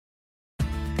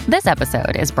This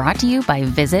episode is brought to you by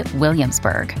Visit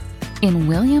Williamsburg. In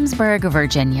Williamsburg,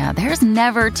 Virginia, there's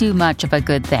never too much of a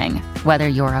good thing. Whether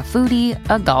you're a foodie,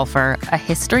 a golfer, a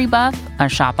history buff, a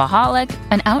shopaholic,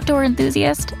 an outdoor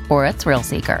enthusiast, or a thrill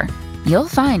seeker, you'll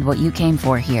find what you came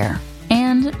for here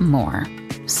and more.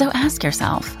 So ask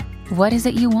yourself, what is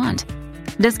it you want?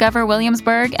 Discover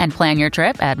Williamsburg and plan your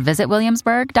trip at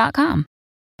visitwilliamsburg.com.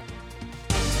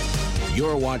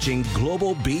 You're watching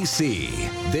Global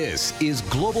BC. This is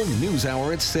Global News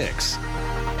Hour at 6.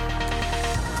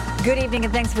 Good evening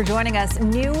and thanks for joining us.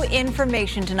 New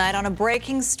information tonight on a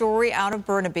breaking story out of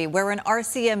Burnaby where an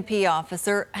RCMP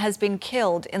officer has been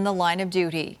killed in the line of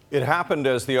duty. It happened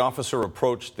as the officer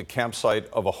approached the campsite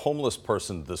of a homeless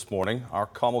person this morning. Our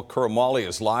Kamal Kuramali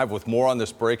is live with more on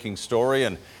this breaking story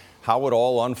and how it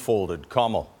all unfolded.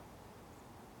 Kamal.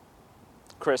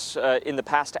 Chris, in the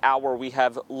past hour, we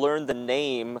have learned the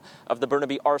name of the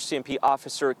Burnaby RCMP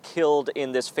officer killed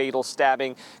in this fatal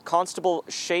stabbing. Constable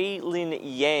Shaylin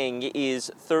Yang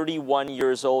is 31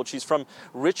 years old. She's from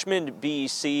Richmond,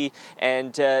 BC,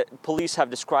 and police have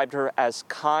described her as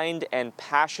kind and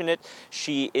passionate.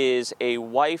 She is a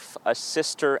wife, a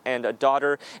sister, and a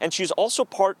daughter, and she's also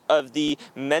part of the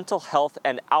mental health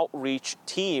and outreach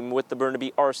team with the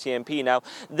Burnaby RCMP. Now,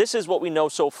 this is what we know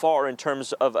so far in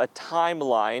terms of a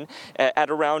timeline. At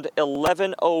around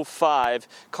 11:05,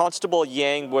 Constable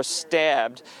Yang was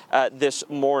stabbed this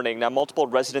morning. Now, multiple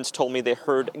residents told me they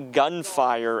heard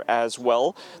gunfire as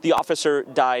well. The officer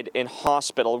died in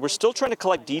hospital. We're still trying to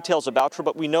collect details about her,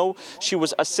 but we know she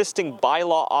was assisting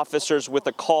bylaw officers with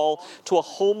a call to a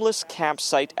homeless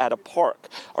campsite at a park.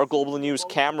 Our Global News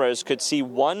cameras could see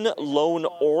one lone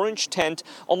orange tent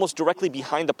almost directly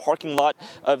behind the parking lot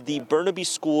of the Burnaby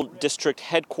School District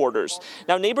headquarters.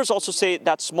 Now, neighbors also say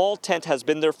that small tent has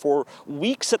been there for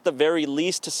weeks at the very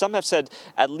least. Some have said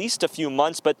at least a few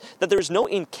months, but that there's no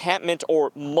encampment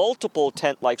or multiple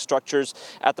tent-like structures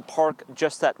at the park,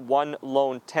 just that one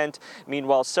lone tent.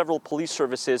 Meanwhile, several police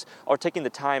services are taking the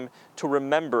time to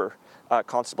remember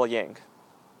Constable Yang.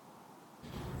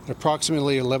 At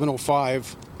approximately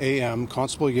 11:05 a.m.,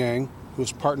 Constable Yang, who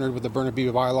was partnered with the Burnaby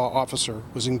bylaw officer,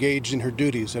 was engaged in her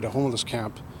duties at a homeless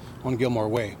camp on Gilmore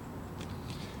Way.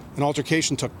 An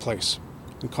altercation took place,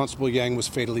 and Constable Yang was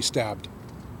fatally stabbed.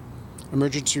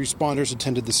 Emergency responders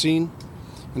attended the scene,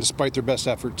 and despite their best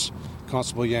efforts,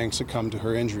 Constable Yang succumbed to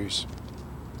her injuries.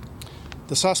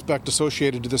 The suspect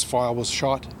associated to this file was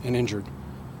shot and injured.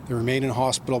 They remain in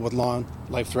hospital with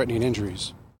life-threatening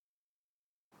injuries.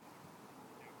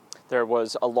 There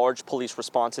was a large police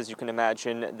response, as you can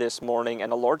imagine, this morning,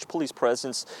 and a large police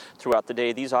presence throughout the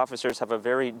day. These officers have a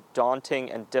very daunting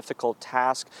and difficult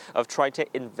task of trying to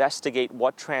investigate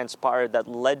what transpired that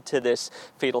led to this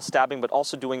fatal stabbing, but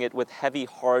also doing it with heavy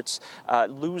hearts,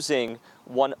 losing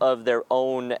one of their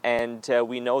own, and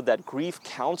we know that grief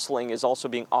counseling is also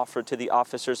being offered to the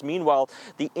officers. Meanwhile,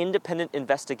 the Independent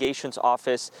Investigations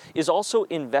Office is also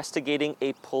investigating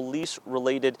a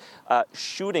police-related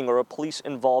shooting or a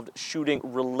police-involved shooting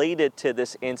related to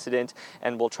this incident,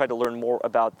 and we'll try to learn more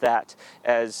about that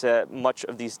as much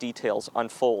of these details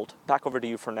unfold. Back over to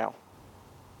you for now.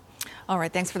 All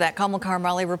right, thanks for that. Kamal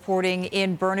Kuramali reporting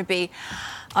in Burnaby.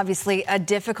 Obviously a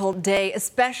difficult day,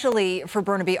 especially for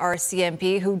Burnaby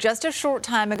RCMP, who just a short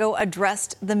time ago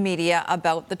addressed the media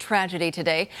about the tragedy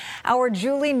today. Our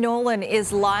Julie Nolan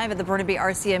is live at the Burnaby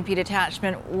RCMP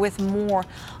detachment with more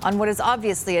on what is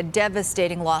obviously a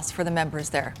devastating loss for the members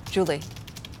there. Julie.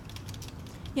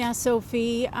 Yeah,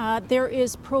 Sophie, there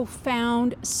is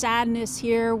profound sadness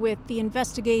here with the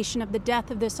investigation of the death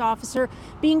of this officer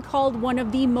being called one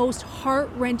of the most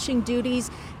heart-wrenching duties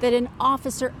that an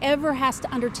officer ever has to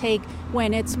undertake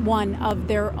when it's one of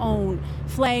their own.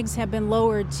 Flags have been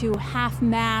lowered to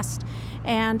half-mast,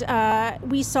 and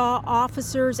we saw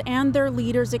officers and their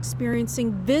leaders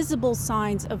experiencing visible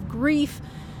signs of grief.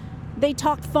 They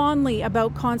talked fondly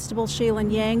about Constable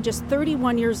Shaylin Yang, just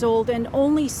 31 years old and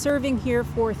only serving here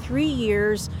for 3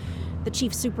 years. The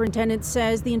chief superintendent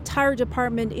says the entire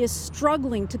department is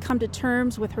struggling to come to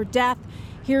terms with her death.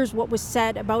 Here's what was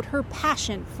said about her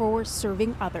passion for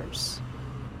serving others.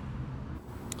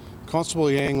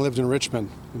 Constable Yang lived in Richmond,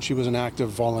 and she was an active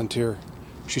volunteer.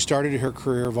 She started her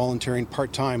career volunteering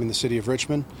part-time in the city of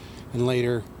Richmond and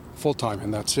later full-time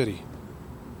in that city.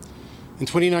 In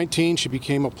 2019, she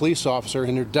became a police officer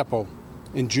in her depot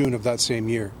in June of that same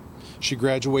year. She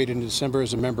graduated in December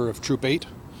as a member of Troop 8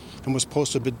 and was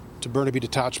posted to Burnaby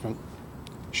Detachment.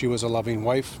 She was a loving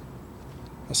wife,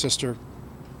 a sister,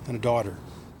 and a daughter.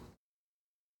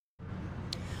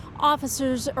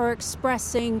 Officers are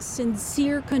expressing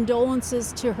sincere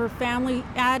condolences to her family,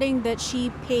 adding that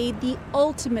she paid the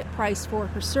ultimate price for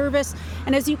her service.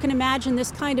 And as you can imagine,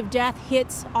 this kind of death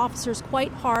hits officers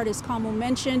quite hard, as Kamal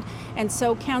mentioned, and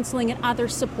so counseling and other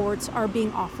supports are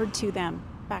being offered to them.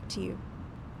 Back to you.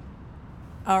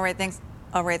 All right,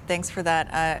 thanks for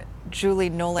that,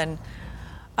 Julie Nolan.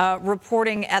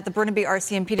 Reporting at the Burnaby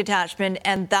RCMP detachment,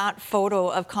 and that photo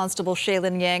of Constable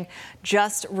Shaylin Yang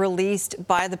just released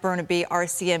by the Burnaby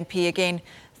RCMP. Again,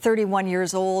 31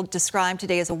 years old, described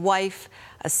today as a wife,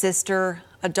 a sister,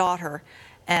 a daughter,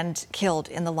 and killed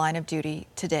in the line of duty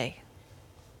today.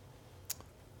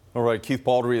 All right, Keith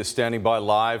Baldry is standing by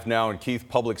live now. And Keith,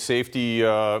 Public Safety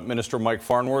Minister Mike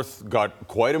Farnworth got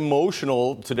quite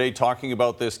emotional today talking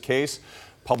about this case.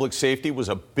 Public safety was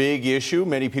a big issue.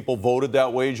 Many people voted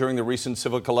that way during the recent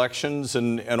civic elections,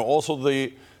 and also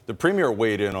the Premier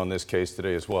weighed in on this case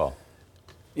today as well.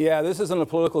 Yeah, this isn't a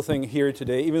political thing here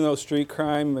today. Even though street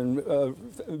crime and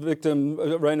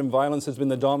random violence has been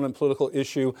the dominant political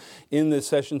issue in this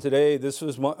session today, this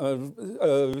was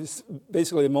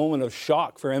basically a moment of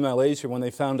shock for MLAs here when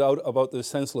they found out about this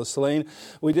senseless slaying.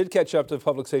 We did catch up to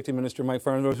Public Safety Minister Mike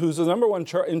Farnworth, who's the number one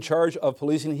in charge of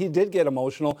policing. He did get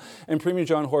emotional, and Premier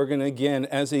John Horgan, again,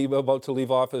 as he was about to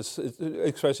leave office,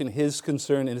 expressing his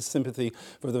concern and his sympathy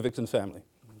for the victim's family.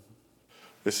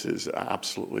 This is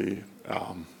absolutely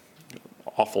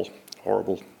awful,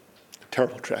 horrible,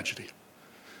 terrible tragedy.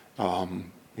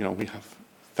 We have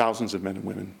thousands of men and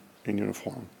women in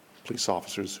uniform, police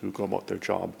officers who go about their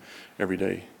job every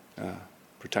day,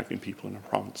 protecting people in our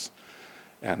province.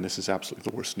 And this is absolutely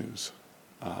the worst news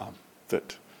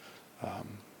that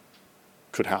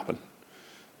could happen.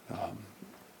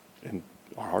 And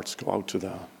our hearts go out to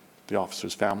the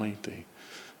officer's family,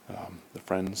 the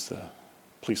friends, the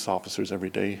police officers every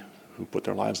day who put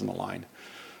their lives on the line.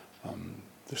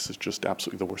 This is just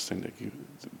absolutely the worst thing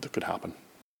that could happen.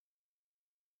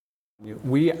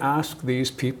 We ask these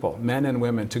people, men and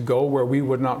women, to go where we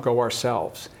would not go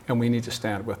ourselves, and we need to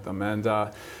stand with them.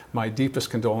 And my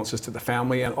deepest condolences to the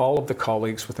family and all of the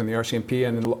colleagues within the RCMP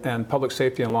and public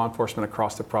safety and law enforcement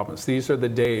across the province. These are the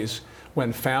days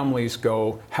when families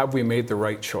go, have we made the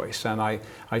right choice? And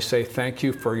I say thank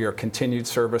you for your continued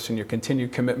service and your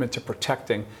continued commitment to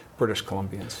protecting British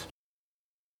Columbians.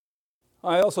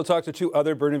 I also talked to two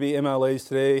other Burnaby MLAs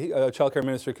today, Childcare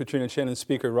Minister Katrina Chen and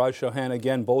Speaker Raj Chauhan.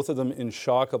 Again, both of them in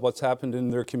shock of what's happened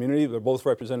in their community. They're both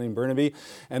representing Burnaby,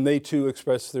 and they too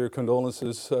expressed their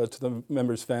condolences to the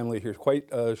member's family here.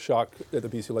 Quite a shock at the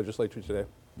BC Legislature today.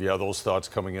 Yeah, those thoughts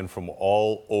coming in from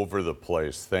all over the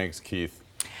place. Thanks, Keith.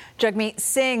 Jagmeet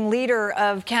Singh, leader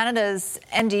of Canada's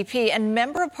NDP and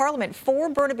member of Parliament for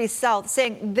Burnaby South,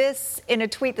 saying this in a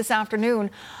tweet this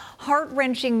afternoon.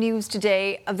 Heart-wrenching news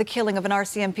today of the killing of an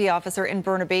RCMP officer in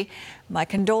Burnaby. My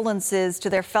condolences to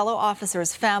their fellow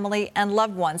officers, family, and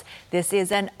loved ones. This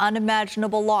is an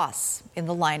unimaginable loss in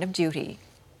the line of duty.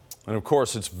 And of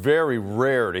course, it's very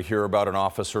rare to hear about an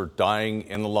officer dying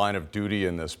in the line of duty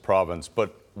in this province.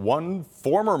 But one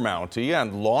former Mountie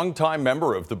and longtime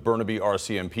member of the Burnaby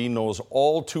RCMP knows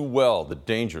all too well the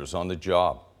dangers on the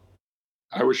job.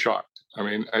 I was shocked. I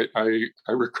mean,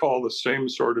 I recall the same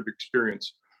sort of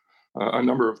experience a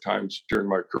number of times during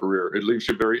my career. It leaves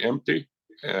you very empty,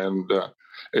 and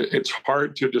it's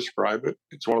hard to describe it.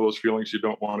 It's one of those feelings you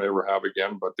don't want to ever have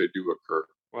again, but they do occur.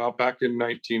 Well, back in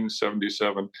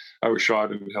 1977, I was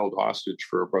shot and held hostage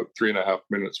for about 3.5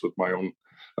 minutes with my own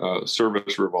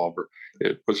service revolver.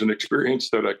 It was an experience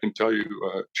that I can tell you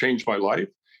changed my life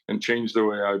and changed the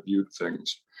way I viewed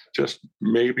things. Just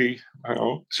maybe,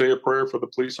 say a prayer for the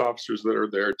police officers that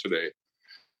are there today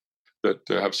that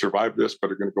have survived this, but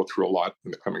are going to go through a lot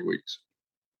in the coming weeks.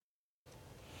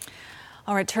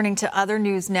 All right, turning to other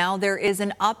news now, there is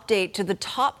an update to the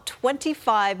top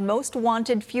 25 most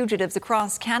wanted fugitives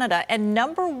across Canada, and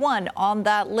number one on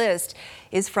that list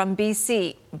is from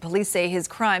BC. Police say his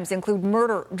crimes include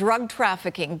murder, drug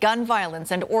trafficking, gun violence,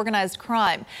 and organized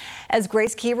crime. As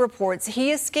Grace Key reports,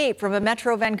 he escaped from a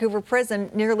Metro Vancouver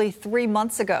prison nearly 3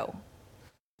 months ago.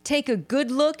 Take a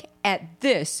good look at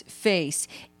this face.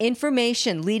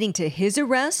 Information leading to his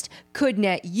arrest could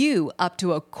net you up to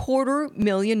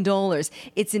 $250,000.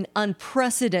 It's an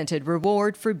unprecedented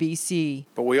reward for BC.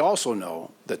 But we also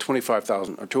know that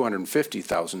 $25,000 or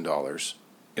 $250,000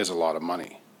 is a lot of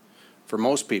money. For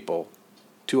most people,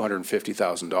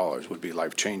 $250,000 would be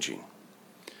life-changing.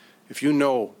 If you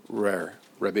know where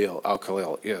Rabil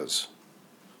Al-Khalil is,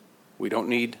 we don't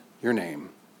need your name.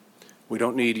 We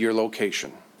don't need your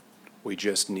location. We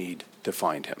just need to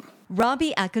find him.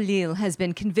 Rabi Akalil has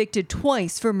been convicted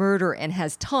twice for murder and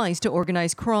has ties to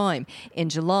organized crime. In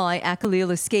July,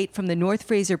 Akalil escaped from the North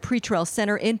Fraser Pretrial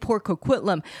Center in Port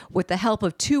Coquitlam with the help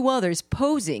of two others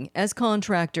posing as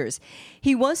contractors.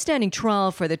 He was standing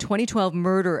trial for the 2012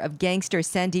 murder of gangster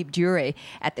Sandeep Dure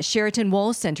at the Sheraton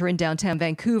Wall Centre in downtown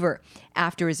Vancouver.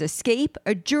 After his escape,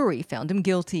 a jury found him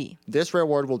guilty. This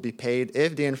reward will be paid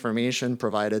if the information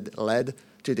provided led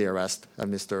to the arrest of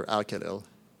Mr. Akalil.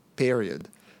 Period.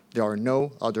 There are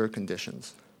no other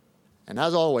conditions. And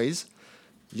as always,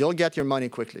 you'll get your money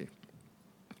quickly.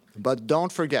 But don't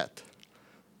forget,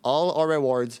 all our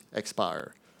rewards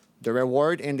expire. The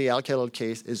reward in the Akalil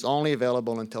case is only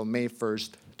available until May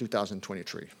 1st,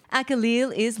 2023.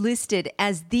 Akalil is listed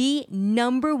as the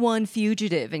 #1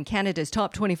 fugitive in Canada's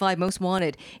top 25 most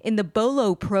wanted in the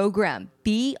BOLO program.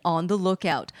 Be on the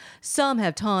lookout. Some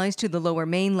have ties to the Lower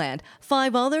Mainland.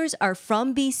 5 others are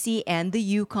from BC and the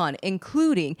Yukon,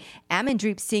 including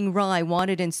Amandeep Singh Rai,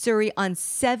 wanted in Surrey on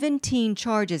 17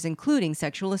 charges, including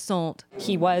sexual assault.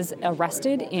 He was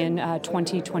arrested in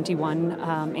 2021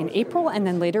 in April and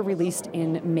then later released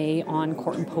in May on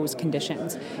court-imposed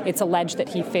conditions. It's alleged that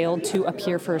he failed to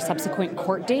appear for subsequent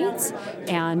court dates,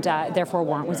 and therefore a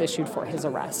warrant was issued for his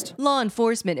arrest. Law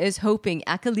enforcement is hoping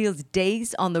Akalil's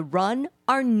days on the run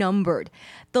are numbered.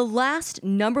 The last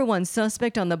 #1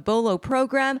 suspect on the BOLO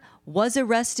program was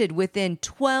arrested within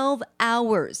 12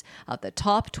 hours of the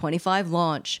top 25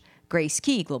 launch. Grace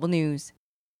Key, Global News.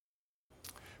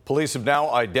 Police have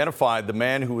now identified the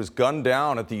man who was gunned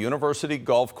down at the University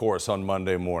Golf Course on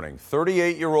Monday morning.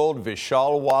 38-year-old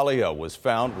Vishal Walia was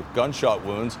found with gunshot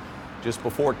wounds just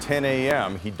before 10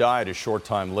 a.m. He died a short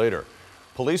time later.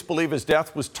 Police believe his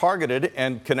death was targeted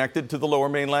and connected to the Lower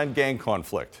Mainland gang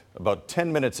conflict. About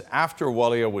 10 minutes after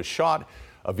Walia was shot,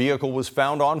 a vehicle was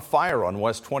found on fire on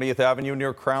West 20th Avenue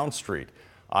near Crown Street.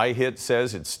 iHit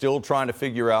says it's still trying to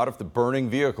figure out if the burning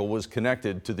vehicle was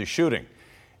connected to the shooting.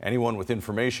 Anyone with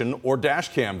information or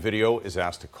dashcam video is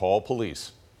asked to call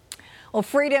police. Well,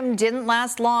 freedom didn't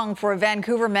last long for a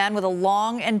Vancouver man with a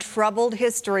long and troubled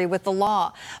history with the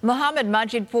law. Mohammed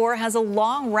Majidpour has a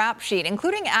long rap sheet,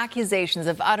 including accusations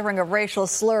of uttering a racial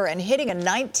slur and hitting a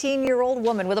 19-year-old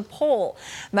woman with a pole.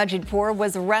 Majidpour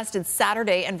was arrested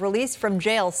Saturday and released from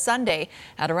jail Sunday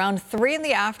at around 3 in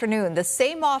the afternoon. The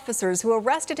same officers who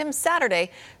arrested him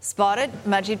Saturday spotted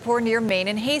Majidpour near Main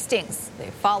and Hastings. They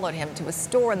followed him to a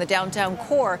store in the downtown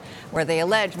core where they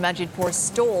allege Majidpour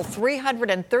stole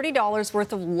 $330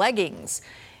 worth of leggings.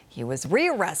 He was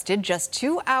rearrested just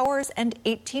 2 hours and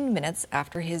 18 minutes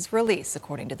after his release,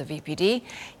 according to the VPD.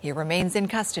 He remains in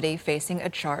custody facing a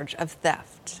charge of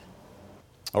theft.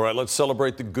 All right, let's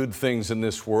celebrate the good things in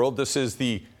this world. This is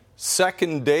the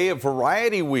second day of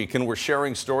Variety Week, and we're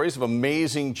sharing stories of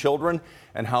amazing children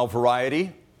and how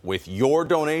Variety, with your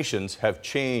donations, have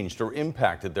changed or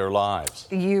impacted their lives.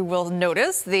 You will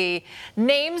notice the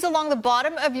names along the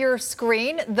bottom of your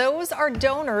screen. Those are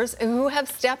donors who have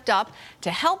stepped up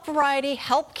to help Variety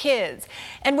help kids.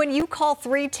 And when you call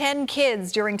 310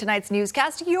 Kids during tonight's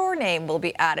newscast, your name will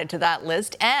be added to that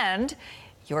list, and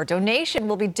your donation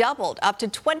will be doubled up to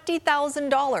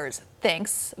 $20,000.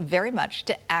 Thanks very much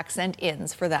to Accent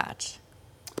Inns for that.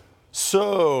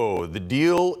 So, the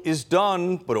deal is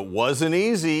done, but it wasn't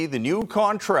easy. The new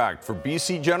contract for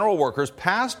BC General Workers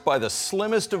passed by the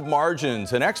slimmest of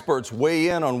margins, and experts weigh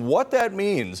in on what that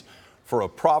means for a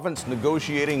province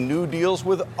negotiating new deals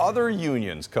with other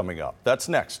unions coming up. That's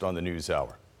next on the News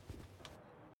Hour.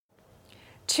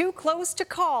 Too close to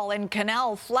call in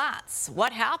Canal Flats.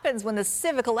 What happens when the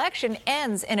civic election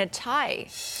ends in a tie?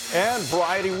 And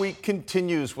Variety Week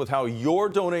continues with how your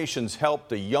donations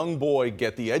helped a young boy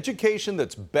get the education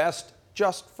that's best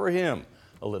just for him.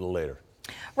 A little later.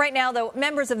 Right now, though,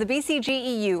 members of the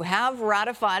BCGEU have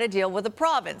ratified a deal with the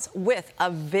province with a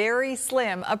very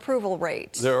slim approval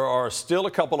rate. There are still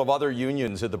a couple of other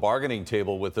unions at the bargaining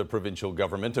table with the provincial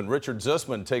government, and Richard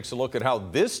Zussman takes a look at how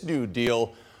this new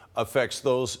deal affects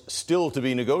those still to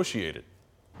be negotiated.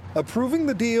 Approving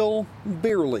the deal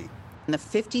barely. The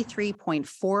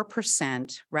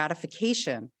 53.4%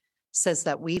 ratification says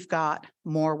that we've got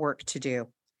more work to do.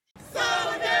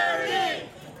 Solidarity!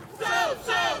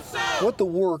 What the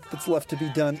work that's left to be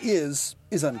done is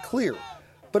unclear.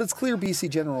 But it's clear BC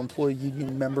General Employee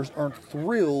Union members aren't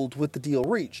thrilled with the deal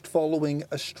reached following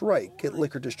a strike at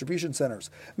liquor distribution centres.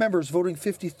 Members voting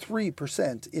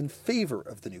 53% in favour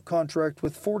of the new contract,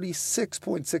 with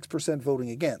 46.6% voting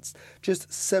against, just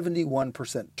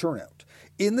 71% turnout.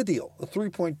 In the deal, a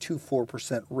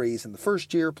 3.24% raise in the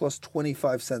first year plus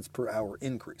 25 cents per hour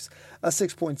increase, a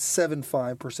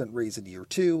 6.75% raise in year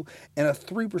 2, and a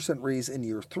 3% raise in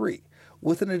year 3.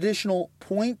 with an additional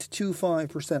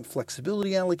 0.25%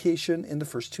 flexibility allocation in the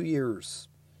first 2 years.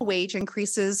 Wage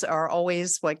increases are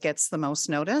always what gets the most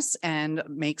notice and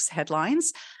makes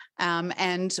headlines.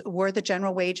 And were the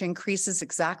general wage increases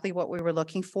exactly what we were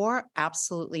looking for?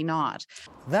 Absolutely not.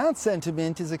 That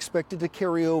sentiment is expected to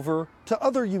carry over to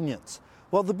other unions.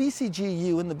 While the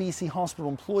BCGEU and the BC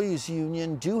Hospital Employees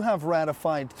Union do have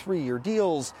ratified 3-year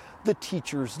deals, the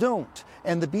teachers don't.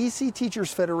 And the BC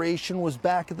Teachers Federation was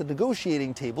back at the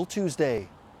negotiating table Tuesday.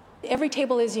 Every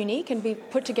table is unique, and we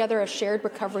put together a shared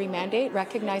recovery mandate,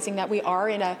 recognizing that we are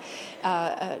in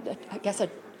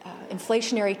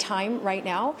inflationary time right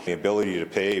now. The ability to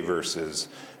pay versus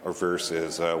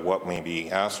what may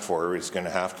be asked for is going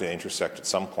to have to intersect at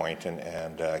some point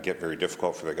and get very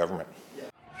difficult for the government.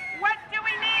 What do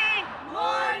we need?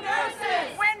 More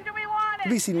nurses! When do we want it?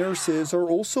 The BC nurses are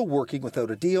also working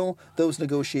without a deal. Those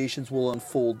negotiations will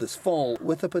unfold this fall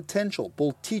with a potential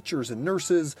both teachers and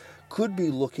nurses could be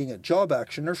looking at job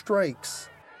action or strikes.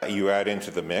 You add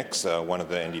into the mix one of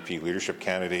the NDP leadership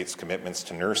candidates' commitments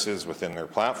to nurses within their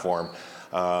platform,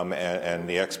 and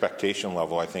the expectation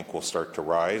level, I think, will start to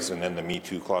rise, and then the Me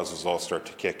Too clauses all start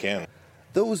to kick in.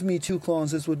 Those Me Too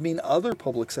clauses would mean other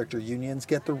public sector unions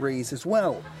get the raise as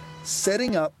well,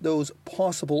 setting up those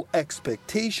possible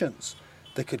expectations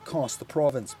that could cost the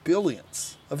province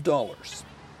billions of dollars.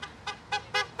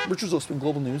 Richard Zussman,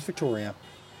 Global News, Victoria.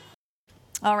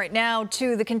 All right, now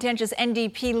to the contentious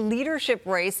NDP leadership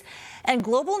race. And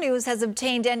Global News has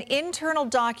obtained an internal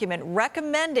document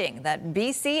recommending that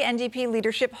BC NDP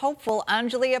leadership hopeful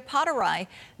Anjali Appadurai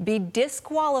be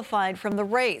disqualified from the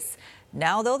race.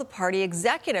 Now, though, the party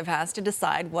executive has to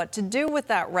decide what to do with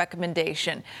that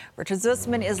recommendation. Richard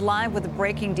Zussman is live with the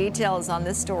breaking details on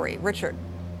this story. Richard.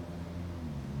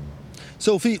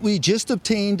 Sophie, we just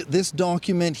obtained this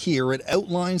document here. It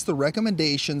outlines the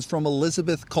recommendations from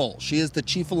Elizabeth Call. She is the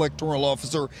Chief Electoral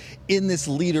Officer in this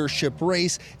leadership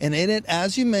race. And in it,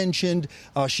 as you mentioned,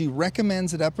 she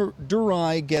recommends that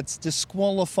Appadurai gets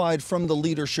disqualified from the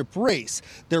leadership race.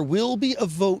 There will be a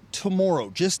vote tomorrow,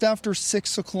 just after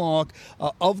 6 o'clock,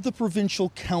 of the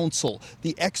Provincial Council.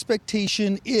 The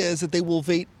expectation is that they will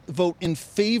vote in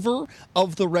favor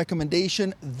of the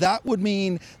recommendation. That would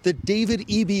mean that David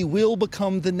Eby will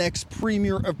become the next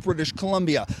Premier of British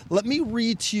Columbia. Let me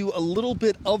read to you a little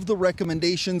bit of the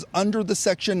recommendations under the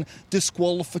section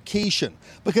disqualification,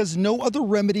 because no other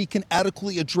remedy can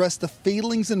adequately address the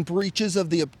failings and breaches of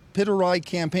the Appadurai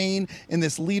campaign in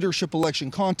this leadership election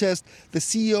contest. The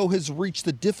CEO has reached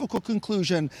the difficult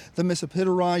conclusion that Ms.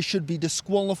 Appadurai should be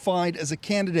disqualified as a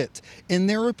candidate. In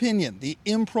their opinion, the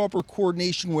improper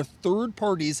coordination with third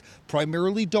parties,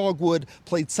 primarily Dogwood,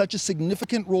 played such a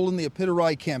significant role in the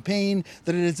Appadurai campaign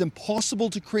that it is impossible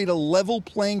to create a level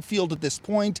playing field at this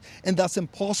point, and thus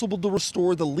impossible to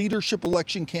restore the leadership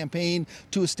election campaign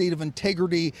to a state of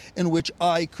integrity in which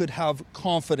I could have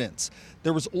confidence.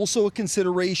 There was also a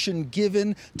consideration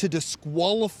given to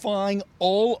disqualifying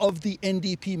all of the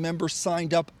NDP members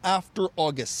signed up after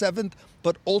August 7th,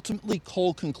 but ultimately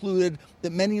Cole concluded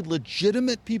that many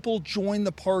legitimate people joined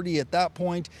the party at that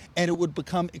point, and it would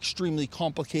become extremely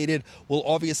complicated. We'll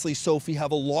obviously, Sophie,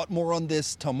 have a lot more on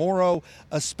this tomorrow,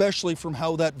 especially from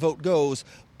how that vote goes.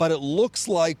 But it looks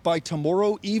like by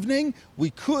tomorrow evening, we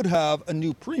could have a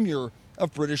new Premier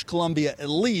of British Columbia, at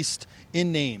least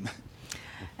in name.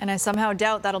 And I somehow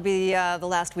doubt that'll be the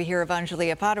last we hear of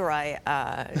Anjali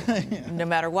Appadurai, no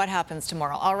matter what happens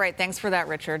tomorrow. All right, thanks for that,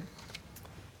 Richard.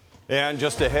 And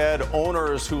just ahead,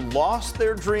 owners who lost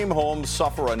their dream homes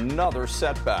suffer another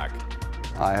setback.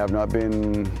 I have not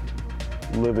been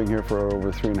living here for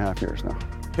over 3.5 years now.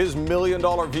 His $1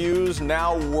 million views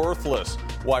now worthless.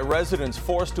 Why residents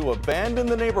forced to abandon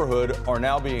the neighborhood are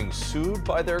now being sued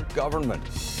by their government.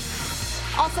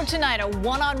 Also tonight, a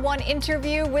one-on-one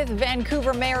interview with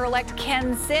Vancouver Mayor-elect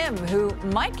Ken Sim, who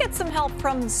might get some help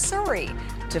from Surrey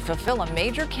to fulfill a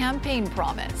major campaign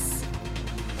promise.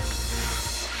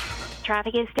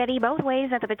 Traffic is steady both ways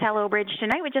at the Patello Bridge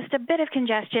tonight, with just a bit of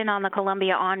congestion on the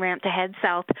Columbia on-ramp to head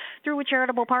south. Through a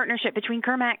charitable partnership between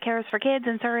Kermac Cares for Kids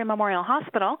and Surrey Memorial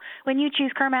Hospital, when you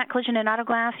choose Kermac Collision and Auto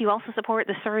Glass, you also support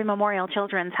the Surrey Memorial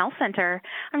Children's Health Centre.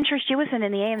 I'm Trish Jewison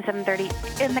in the AM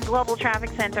 730 in the Global Traffic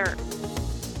Centre.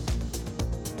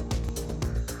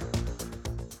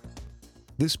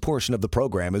 This portion of the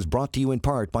program is brought to you in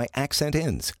part by Accent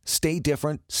Inns. Stay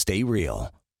different, stay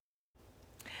real.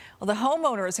 Well, the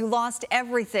homeowners who lost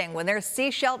everything when their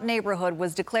Seashelt neighborhood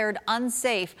was declared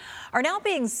unsafe are now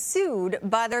being sued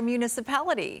by their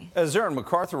municipality. As Aaron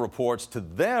MacArthur reports, to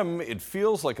them it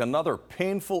feels like another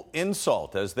painful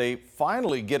insult as they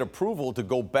finally get approval to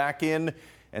go back in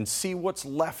and see what's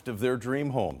left of their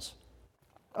dream homes.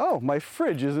 Oh, my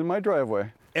fridge is in my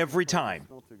driveway. Every time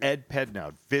Ed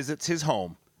Pednaud visits his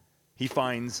home, he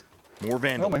finds more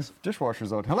vandalism. Oh, my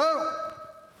dishwasher's out. Hello?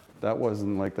 That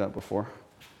wasn't like that before.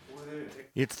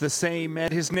 It's the same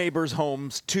at his neighbors'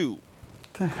 homes, too.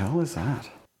 What the hell is that?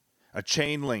 A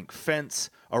chain link fence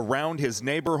around his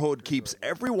neighborhood keeps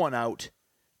everyone out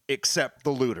except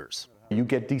the looters. You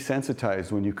get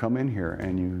desensitized when you come in here,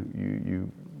 and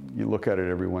you look at it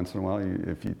every once in a while.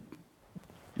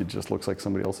 It just looks like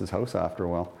somebody else's house after a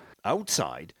while.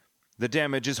 Outside, the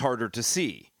damage is harder to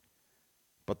see,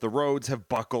 but the roads have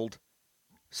buckled,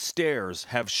 stairs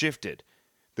have shifted,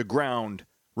 the ground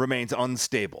remains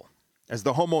unstable. As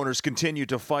the homeowners continue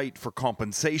to fight for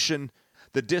compensation,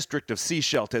 the District of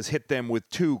Sechelt has hit them with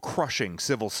 2 crushing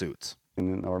civil suits.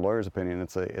 In our lawyer's opinion,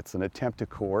 it's an attempt to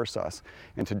coerce us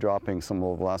into dropping some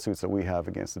of the lawsuits that we have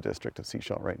against the District of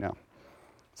Sechelt right now.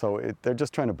 So they're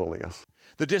just trying to bully us.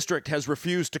 The district has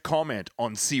refused to comment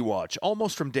on Sea-Watch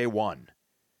almost from day one.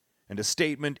 And a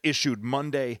statement issued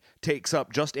Monday takes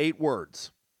up just 8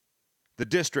 words. The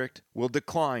district will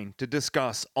decline to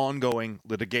discuss ongoing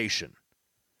litigation.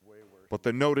 But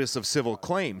the notice of civil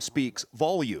claim speaks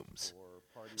volumes,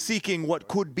 seeking what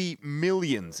could be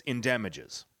millions in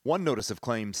damages. One notice of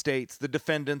claim states the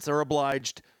defendants are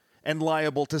obliged and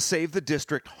liable to save the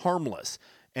district harmless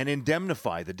and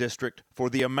indemnify the district for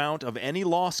the amount of any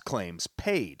loss claims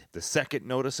paid. The second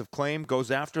notice of claim goes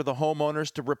after the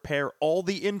homeowners to repair all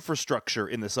the infrastructure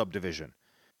in the subdivision.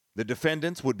 The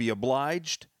defendants would be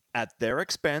obliged, at their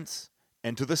expense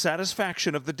and to the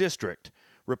satisfaction of the district,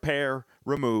 repair,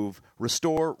 remove,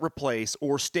 restore, replace,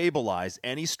 or stabilize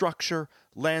any structure,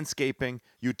 landscaping,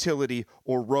 utility,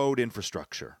 or road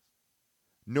infrastructure.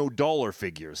 No dollar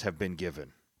figures have been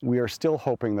given. We are still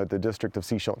hoping that the District of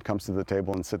Sechelt comes to the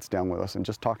table and sits down with us and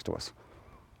just talks to us.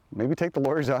 Maybe take the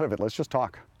lawyers out of it. Let's just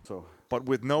talk. But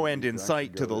with no end in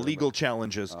sight to the legal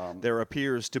challenges, there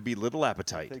appears to be little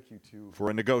appetite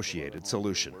for a negotiated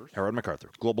solution. Aaron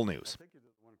MacArthur, Global News.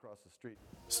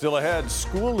 Still ahead,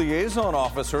 school liaison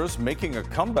officers making a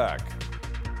comeback.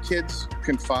 Kids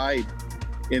confide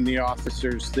in the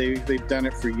officers. They've done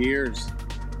it for years.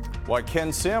 Why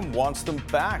Ken Sim wants them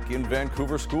back in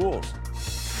Vancouver schools.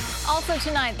 Also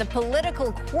tonight, the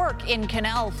political quirk in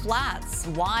Canal Flats,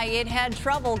 why it had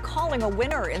trouble calling a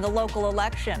winner in the local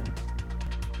election.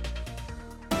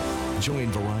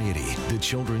 Join Variety, the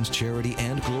children's charity,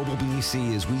 and Global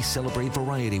BC as we celebrate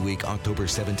Variety Week October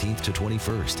 17th to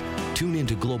 21st. Tune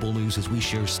into Global News as we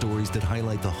share stories that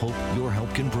highlight the hope your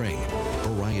help can bring.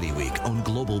 Variety Week on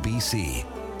Global BC.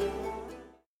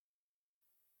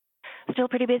 Still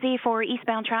pretty busy for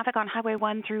eastbound traffic on Highway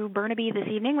 1 through Burnaby this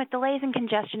evening with delays and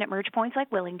congestion at merge points like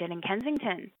Willingdon and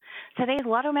Kensington. Today's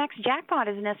Lotto Max jackpot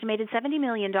is an estimated $70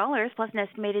 million plus an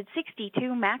estimated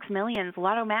 62 max millions.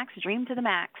 Lotto Max, dream to the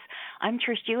max. I'm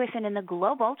Trish Jewison in the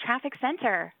Global Traffic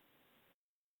Center.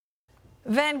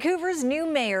 Vancouver's new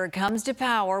mayor comes to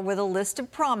power with a list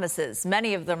of promises,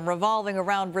 many of them revolving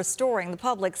around restoring the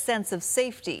public's sense of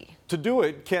safety. To do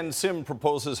it, Ken Sim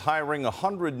proposes hiring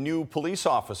 100 new police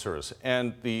officers,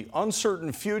 and the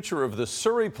uncertain future of the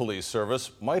Surrey Police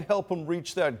Service might help him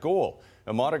reach that goal.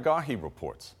 Amada Gahi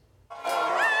reports.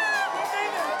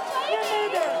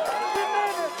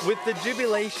 With the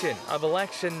jubilation of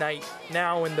election night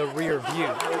now in the rear view,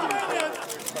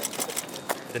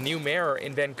 the new mayor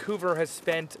in Vancouver has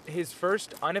spent his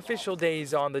first unofficial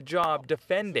days on the job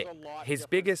defending his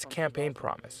biggest campaign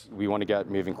promise. We want to get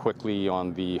moving quickly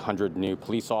on the 100 new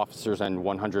police officers and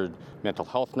 100 mental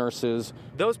health nurses.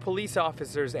 Those police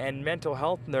officers and mental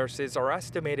health nurses are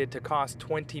estimated to cost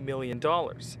 $20 million.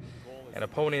 And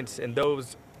opponents and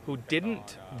those who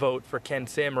didn't vote for Ken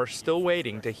Sim are still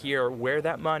waiting to hear where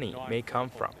that money may come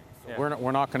from. We're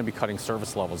not going to be cutting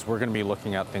service levels. We're going to be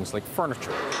looking at things like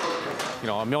furniture. You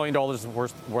know, $1 million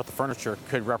worth of furniture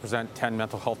could represent 10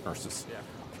 mental health nurses.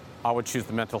 I would choose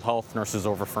the mental health nurses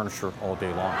over furniture all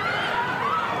day long.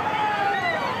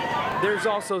 There's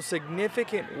also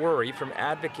significant worry from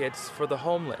advocates for the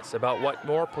homeless about what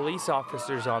more police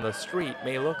officers on the street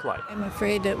may look like. I'm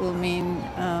afraid it will mean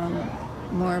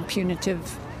more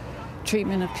punitive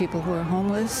treatment of people who are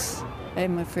homeless.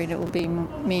 I'm afraid it will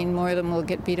mean more of them will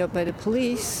get beat up by the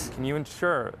police. Can you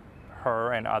ensure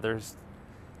her and others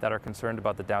that are concerned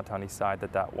about the downtown east side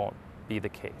that won't be the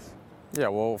case? Yeah,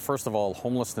 well, first of all,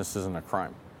 homelessness isn't a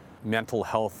crime. Mental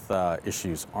health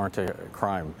issues aren't a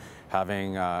crime.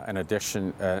 Having an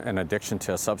addiction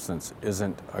to a substance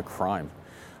isn't a crime.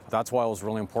 That's why it was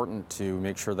really important to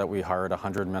make sure that we hired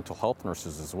 100 mental health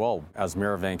nurses as well. As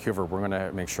Mayor of Vancouver, we're going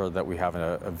to make sure that we have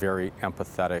a very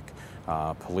empathetic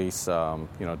police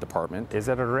department. Is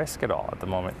it a risk at all at the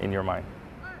moment in your mind?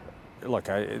 Look,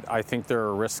 I think there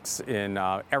are risks in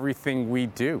everything we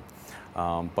do,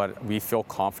 but we feel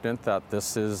confident that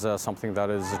this is something that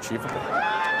is achievable.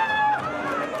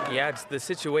 He adds the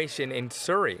situation in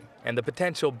Surrey and the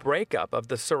potential breakup of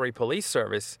the Surrey Police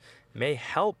Service may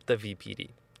help the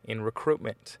VPD in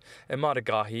recruitment. Emad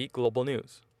Agahi, Global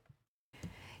News.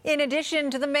 In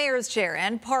addition to the mayor's chair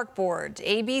and park board,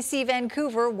 ABC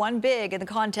Vancouver won big in the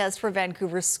contest for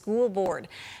Vancouver's school board.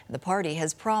 The party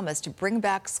has promised to bring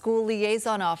back school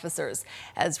liaison officers.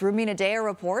 As Rumina Daya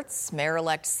reports,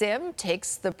 Mayor-elect Sim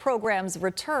takes the program's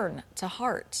return to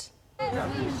heart.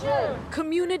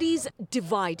 Communities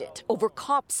divided over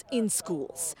cops in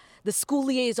schools. The school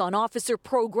liaison officer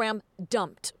program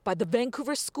dumped by the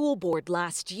Vancouver School Board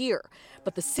last year,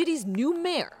 but the city's new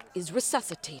mayor is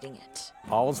resuscitating it.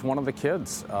 I was one of the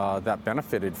kids that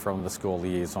benefited from the school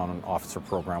liaison officer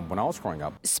program when I was growing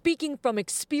up. Speaking from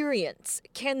experience,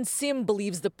 Ken Sim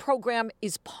believes the program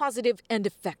is positive and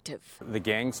effective. The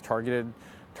gangs targeted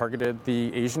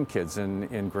the Asian kids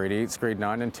in grade 8, grade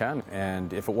 9, and 10.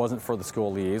 And if it wasn't for the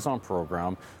school liaison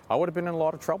program, I would have been in a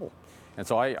lot of trouble. And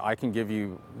so I can give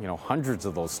you, hundreds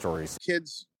of those stories.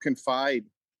 Kids confide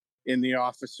in the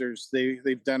officers.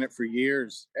 They've done it for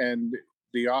years, and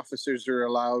the officers are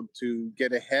allowed to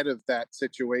get ahead of that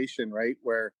situation, right,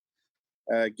 where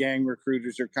gang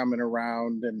recruiters are coming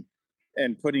around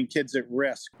and putting kids at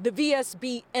risk. The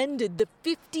VSB ended the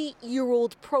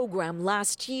 50-year-old program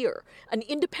last year. An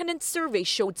independent survey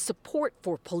showed support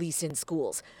for police in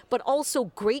schools, but also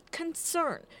great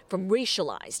concern from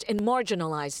racialized and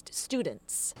marginalized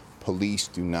students. Police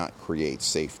do not create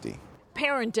safety.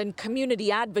 Parent and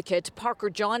community advocate Parker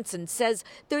Johnson says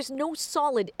there's no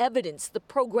solid evidence the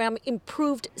program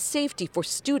improved safety for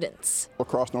students.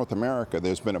 Across North America,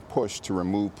 there's been a push to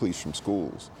remove police from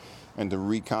schools and to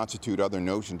reconstitute other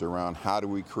notions around how do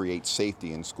we create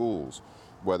safety in schools,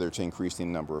 whether it's increasing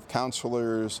the number of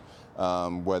counselors,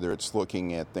 whether it's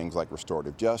looking at things like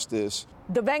restorative justice.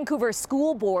 The Vancouver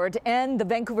School Board and the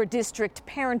Vancouver District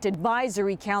Parent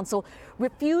Advisory Council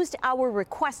refused our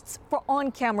requests for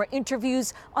on-camera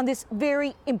interviews on this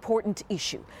very important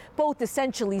issue, both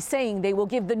essentially saying they will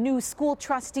give the new school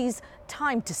trustees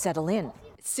time to settle in.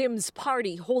 Sim's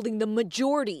party holding the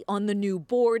majority on the new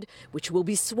board, which will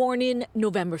be sworn in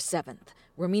November 7th.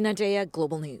 Rumina Daya,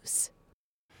 Global News.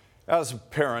 As a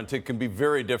parent, it can be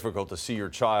very difficult to see your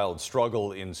child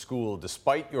struggle in school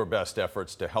despite your best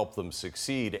efforts to help them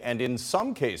succeed. And in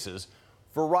some cases,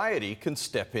 Variety can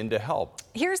step in to help.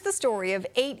 Here's the story of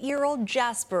 8-year-old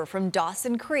Jasper from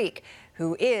Dawson Creek,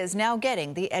 who is now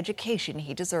getting the education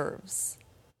he deserves.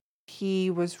 He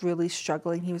was really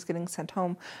struggling. He was getting sent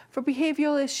home for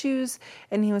behavioral issues,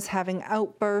 and he was having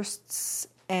outbursts,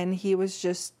 and he was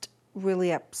just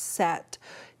really upset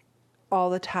all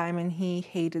the time, and he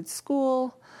hated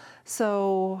school.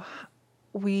 So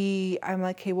I'm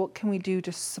like, hey, what can we do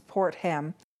to support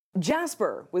him?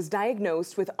 Jasper was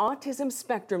diagnosed with autism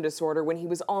spectrum disorder when he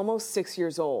was almost 6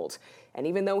 years old. And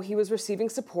even though he was receiving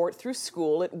support through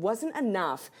school, it wasn't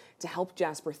enough to help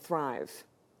Jasper thrive.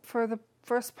 For the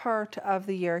first part of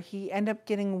the year, he ended up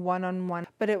getting one-on-one,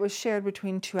 but it was shared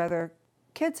between 2 other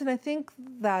kids. And I think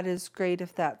that is great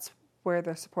if that's where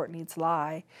their support needs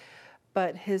lie.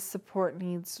 But his support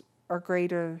needs are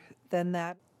greater than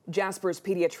that. Jasper's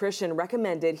pediatrician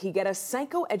recommended he get a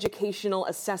psychoeducational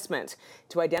assessment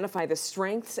to identify the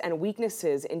strengths and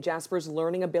weaknesses in Jasper's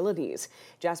learning abilities.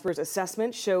 Jasper's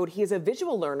assessment showed he is a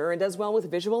visual learner and does well with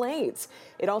visual aids.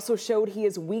 It also showed he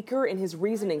is weaker in his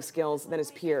reasoning skills than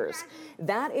his peers.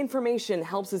 That information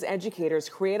helps his educators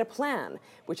create a plan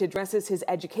which addresses his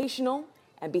educational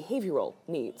and behavioral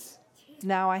needs.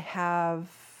 Now I have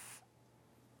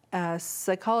a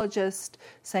psychologist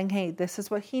saying, hey, this is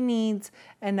what he needs,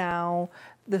 and now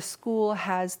the school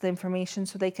has the information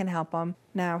so they can help him.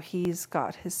 Now he's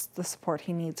got the support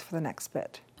he needs for the next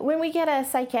bit. When we get a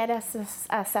psychiatric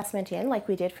assessment in, like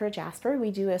we did for Jasper, we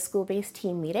do a school-based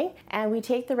team meeting, and we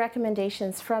take the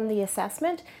recommendations from the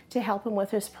assessment to help him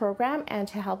with his program and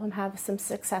to help him have some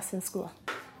success in school.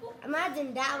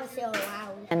 Imagine that was so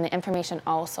loud. And the information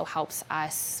also helps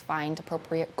us find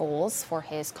appropriate goals for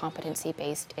his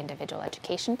competency-based individual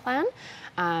education plan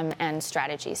and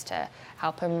strategies to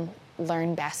help him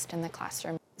learn best in the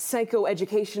classroom.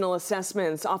 Psychoeducational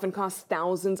assessments often cost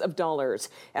thousands of dollars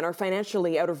and are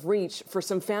financially out of reach for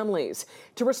some families.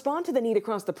 To respond to the need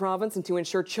across the province and to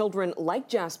ensure children like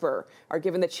Jasper are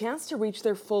given the chance to reach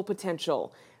their full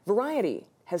potential, Variety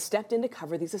has stepped in to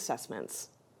cover these assessments.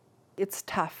 It's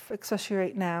tough, especially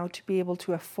right now, to be able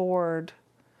to afford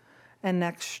an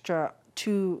extra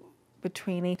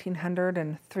between $1,800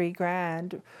 and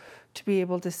 $3,000 to be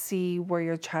able to see where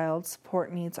your child's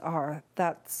support needs are.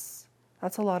 That's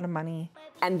a lot of money.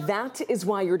 And that is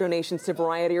why your donations to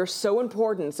Variety are so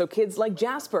important, so kids like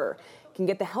Jasper can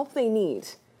get the help they need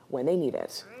when they need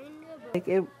it.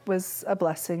 It was a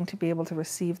blessing to be able to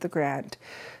receive the grant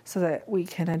so that we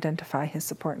can identify his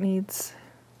support needs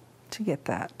to get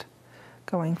that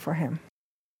going for him.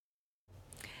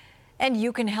 And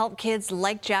you can help kids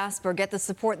like Jasper get the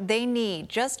support they need.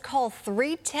 Just call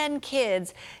 310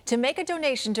 Kids to make a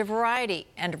donation to Variety.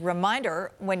 And a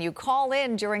reminder, when you call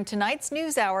in during tonight's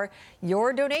news hour,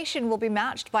 your donation will be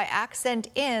matched by Accent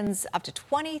Inns up to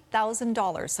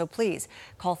 $20,000. So please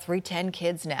call 310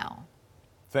 Kids now.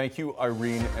 Thank you,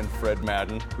 Irene and Fred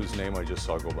Madden, whose name I just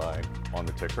saw go by on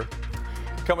the ticker.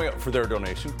 Coming up for their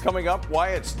donation. Coming up, why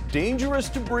it's dangerous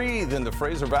to breathe in the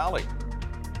Fraser Valley.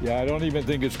 Yeah, I don't even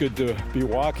think it's good to be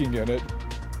walking in it.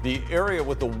 The area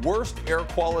with the worst air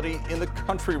quality in the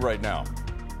country right now.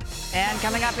 And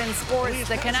coming up in sports,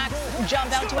 the Canucks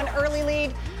jump out to an early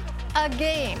lead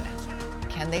again.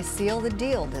 Can they seal the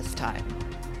deal this time?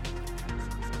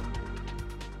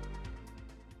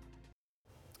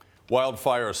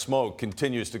 Wildfire smoke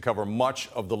continues to cover much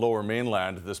of the Lower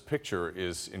Mainland. This picture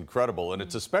is incredible, and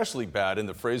it's especially bad in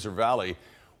the Fraser Valley,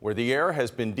 where the air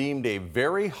has been deemed a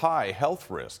very high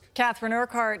health risk. Catherine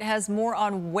Urquhart has more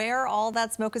on where all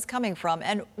that smoke is coming from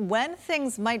and when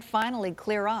things might finally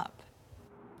clear up.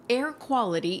 Air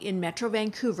quality in Metro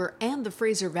Vancouver and the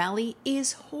Fraser Valley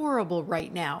is horrible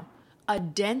right now. A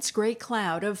dense gray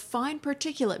cloud of fine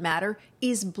particulate matter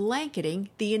is blanketing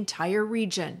the entire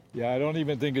region. Yeah, I don't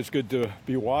even think it's good to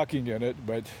be walking in it,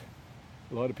 but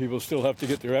a lot of people still have to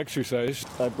get their exercise.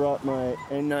 I brought my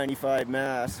N95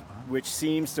 mask, which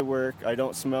seems to work. I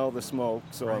don't smell the smoke,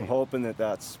 so I'm hoping that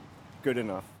that's good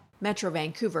enough. Metro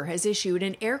Vancouver has issued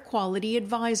an air quality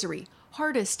advisory.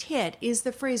 Hardest hit is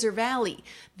the Fraser Valley.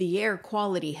 The Air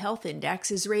Quality Health Index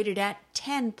is rated at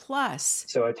 10 plus.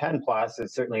 So a 10 plus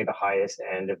is certainly the highest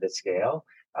end of the scale.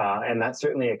 And that's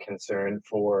certainly a concern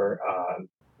for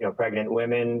pregnant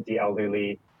women, the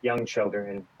elderly, young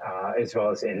children, as well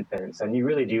as infants. And you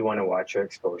really do want to watch your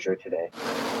exposure today.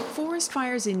 Forest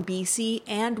fires in BC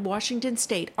and Washington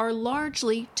state are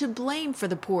largely to blame for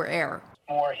the poor air.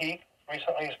 More heat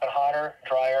recently has been hotter,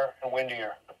 drier, and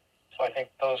windier. So I think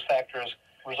those factors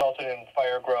resulted in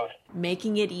fire growth.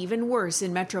 Making it even worse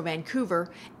in Metro Vancouver,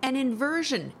 an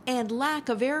inversion and lack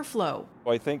of airflow.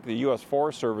 I think the U.S.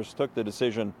 Forest Service took the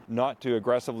decision not to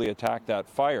aggressively attack that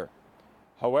fire.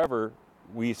 However,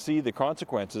 we see the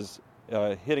consequences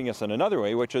hitting us in another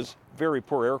way, which is very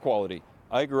poor air quality.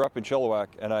 I grew up in Chilliwack,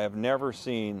 and I have never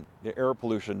seen the air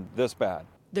pollution this bad.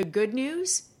 The good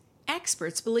news?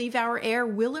 Experts believe our air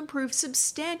will improve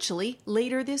substantially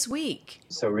later this week.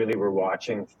 So really we're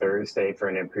watching Thursday for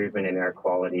an improvement in air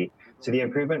quality. So the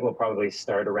improvement will probably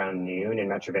start around noon in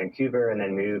Metro Vancouver and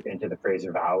then move into the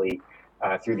Fraser Valley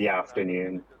through the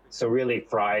afternoon. So really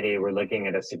Friday we're looking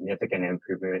at a significant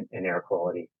improvement in air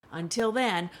quality. Until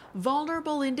then,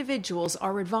 vulnerable individuals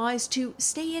are advised to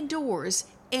stay indoors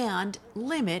and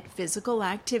limit physical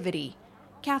activity.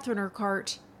 Catherine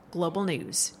Urquhart, Global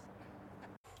News.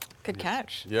 Good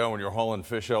catch. Yeah, when you're hauling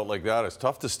fish out like that, it's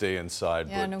tough to stay inside.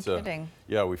 Yeah, no kidding.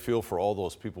 Yeah, we feel for all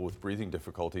those people with breathing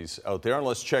difficulties out there. And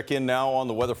let's check in now on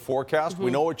the weather forecast.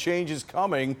 We know a change is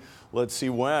coming. Let's see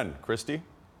when. Christy?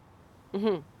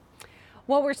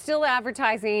 Well, we're still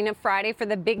advertising Friday for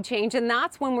the big change, and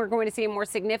that's when we're going to see a more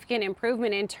significant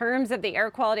improvement in terms of the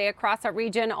air quality across our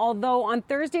region. Although on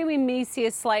Thursday we may see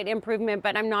a slight improvement,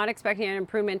 but I'm not expecting an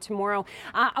improvement tomorrow.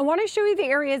 I want to show you the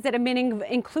areas that have been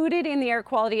included in the air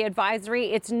quality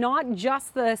advisory. It's not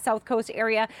just the South Coast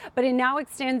area, but it now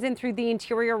extends in through the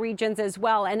interior regions as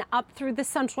well and up through the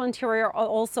central interior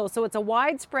also. So it's a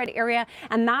widespread area,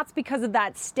 and that's because of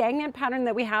that stagnant pattern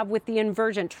that we have with the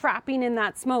inversion, trapping in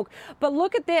that smoke. But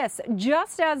look at this.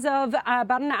 Just as of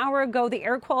about an hour ago, the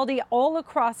air quality all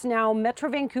across now Metro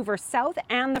Vancouver South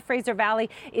and the Fraser Valley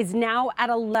is now at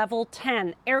a level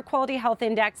 10. Air Quality Health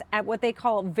Index at what they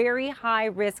call very high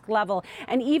risk level.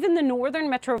 And even the northern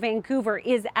Metro Vancouver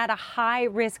is at a high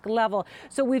risk level.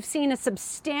 So we've seen a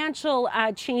substantial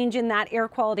change in that Air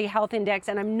Quality Health Index,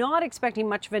 and I'm not expecting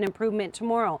much of an improvement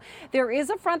tomorrow. There is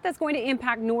a front that's going to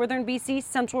impact northern BC,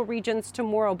 central regions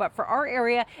tomorrow, but for our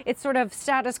area, it's sort of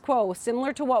status quo.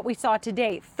 similar to what we saw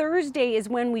today. Thursday is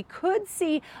when we could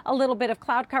see a little bit of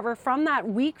cloud cover from that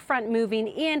weak front moving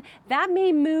in. That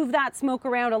may move that smoke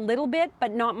around a little bit,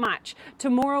 but not much.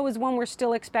 Tomorrow is when we're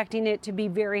still expecting it to be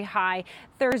very high.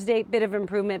 Thursday, bit of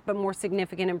improvement, but more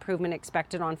significant improvement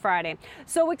expected on Friday.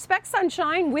 So expect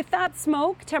sunshine with that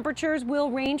smoke. Temperatures will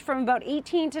range from about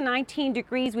 18 to 19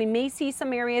 degrees. We may see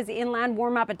some areas inland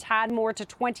warm up a tad more to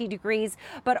 20 degrees.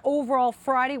 But overall,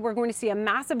 Friday, we're going to see a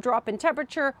massive drop in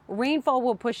temperature. Rainfall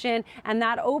will push in, and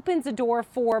that opens the door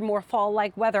for more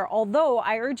fall-like weather. Although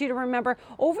I urge you to remember,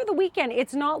 over the weekend,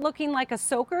 it's not looking like a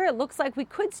soaker. It looks like we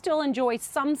could still enjoy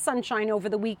some sunshine over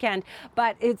the weekend,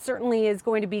 but it certainly is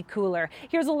going to be cooler.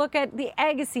 Here's a look at the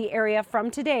Agassiz area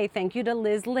from today. Thank you to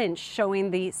Liz Lynch,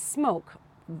 showing the smoke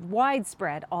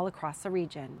widespread all across the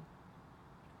region.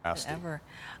 Ever.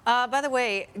 By the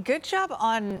way, good job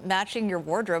on matching your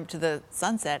wardrobe to the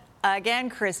sunset. Again,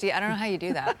 Christy, I don't know how you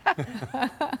do that.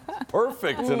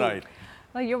 Perfect tonight.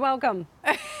 Well, you're welcome.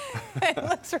 It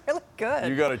looks really good.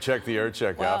 You got to check the air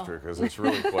check after, because it's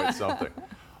really quite something.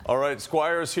 All right,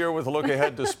 Squire's here with a look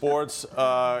ahead to sports.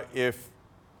 If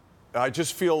I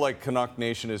just feel like Canuck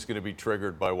Nation is going to be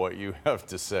triggered by what you have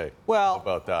to say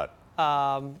about that.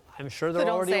 I'm sure they're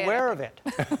already aware of it.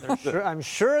 I'm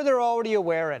sure they're already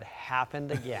aware it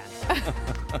happened again.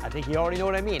 I think you already know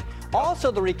what I mean.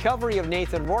 Also, the recovery of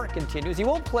Nathan Rourke continues. He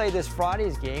won't play this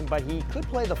Friday's game, but he could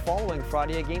play the following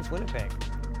Friday against Winnipeg.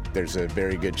 There's a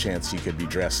very good chance he could be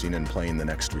dressing and playing the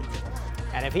next week.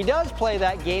 And if he does play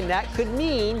that game, that could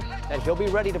mean that he'll be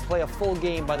ready to play a full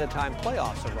game by the time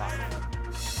playoffs arrive.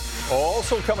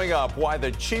 Also coming up, why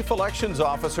the chief elections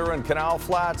officer in Canal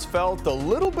Flats felt a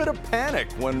little bit of panic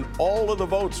when all of the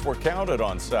votes were counted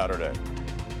on Saturday.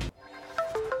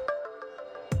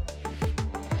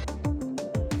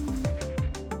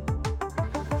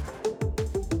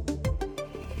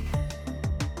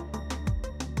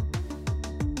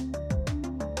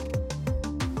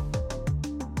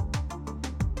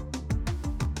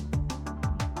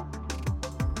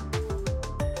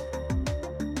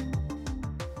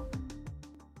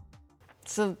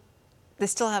 So they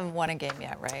still haven't won a game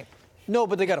yet, right? No,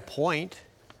 but they got a point.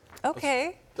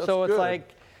 Okay. So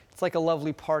it's like a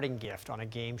lovely parting gift on a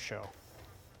game show.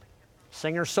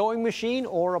 Singer sewing machine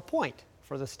or a point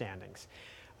for the standings.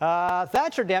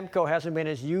 Thatcher Demko hasn't been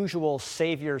his usual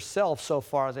savior self so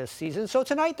far this season. So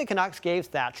tonight the Canucks gave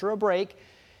Thatcher a break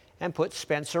and put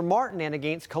Spencer Martin in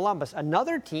against Columbus,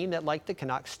 another team that, like the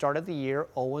Canucks, started the year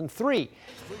 0-3.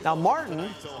 Now Martin,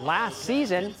 last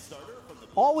season,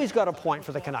 always got a point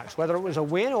for the Canucks, whether it was a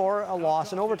win or a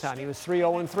loss in overtime. He was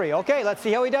 3-0-3. Okay, let's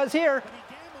see how he does here.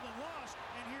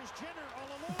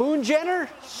 Boone Jenner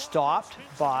stopped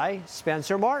by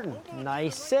Spencer Martin.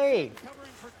 Nice save.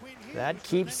 That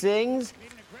keeps things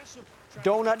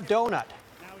donut.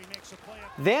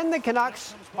 Then the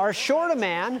Canucks are short a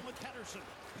man,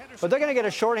 but they're going to get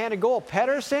a shorthanded goal.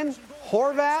 Pettersson,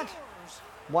 Horvat,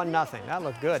 1-0. That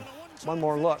looked good. One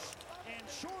more look.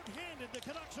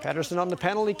 Pettersson on the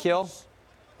penalty kill.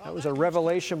 That was a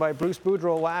revelation by Bruce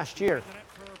Boudreau last year.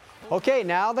 Okay,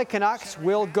 now the Canucks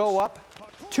will go up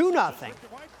 2-0.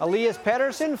 Elias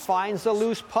Pettersson finds the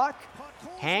loose puck,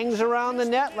 hangs around the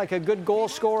net like a good goal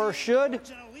scorer should,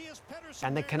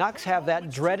 and the Canucks have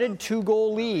that dreaded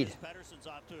 2-goal lead,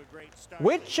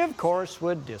 which of course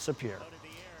would disappear.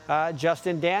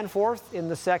 Justin Danforth in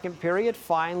the second period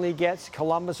finally gets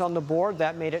Columbus on the board.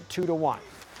 That made it 2-1.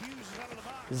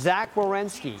 Zach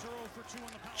Werenski,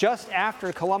 just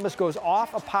after Columbus goes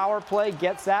off a power play,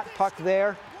 gets that puck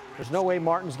there. There's no way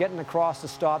Martin's getting across to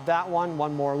stop that one.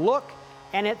 One more look,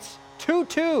 and it's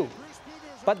 2-2.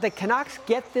 But the Canucks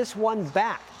get this one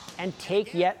back and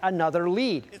take yet another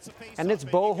lead, and it's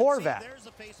Bo Horvat.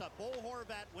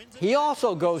 He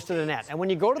also goes to the net, and when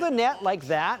you go to the net like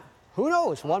that, who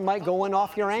knows, one might go in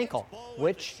off your ankle,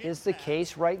 which is the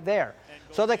case right there.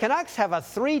 So the Canucks have a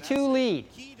 3-2 lead.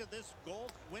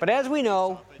 But as we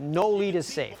know, no lead is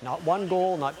safe. Not 1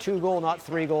 goal, not 2 goals, not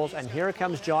 3 goals. And here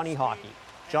comes Johnny Hockey.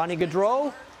 Johnny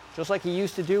Gaudreau, just like he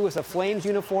used to do with a Flames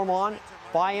uniform on,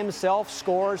 by himself,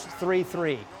 scores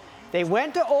 3-3. They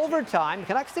went to overtime.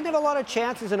 Canucks didn't have a lot of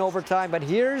chances in overtime, but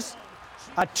here's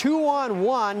a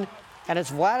 2-on-1, and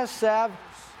it's Vladislav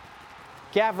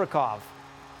Gavrikov.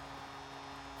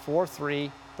 4-3,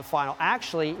 the final.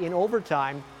 Actually, in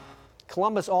overtime,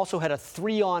 Columbus also had a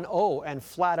 3-on-0 and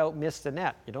flat out missed the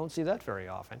net. You don't see that very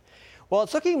often. Well,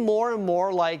 it's looking more and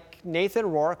more like Nathan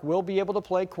Rourke will be able to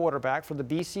play quarterback for the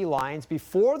BC Lions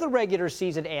before the regular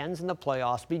season ends and the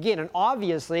playoffs begin. And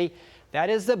obviously, that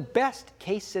is the best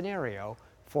case scenario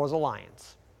for the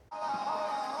Lions.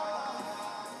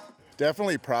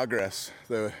 Definitely progress.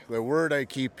 The word I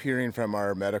keep hearing from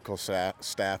our medical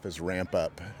staff is ramp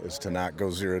up, is to not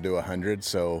go 0 to 100.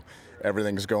 So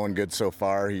everything's going good so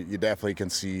far. You definitely can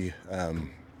see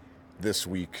this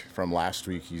week from last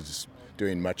week he's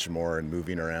doing much more and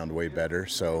moving around way better.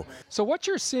 So what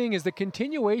you're seeing is the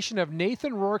continuation of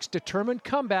Nathan Rourke's determined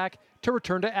comeback to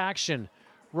return to action.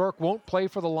 Rourke won't play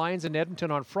for the Lions in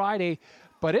Edmonton on Friday,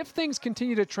 but if things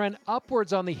continue to trend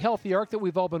upwards on the healthy arc that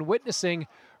we've all been witnessing,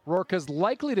 Rourke is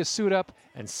likely to suit up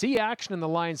and see action in the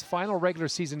Lions' final regular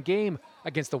season game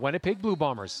against the Winnipeg Blue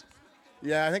Bombers.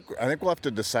 Yeah, I think we'll have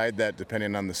to decide that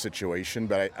depending on the situation,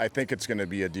 but I think it's going to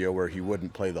be a deal where he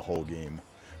wouldn't play the whole game,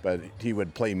 but he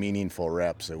would play meaningful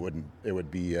reps. It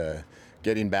would be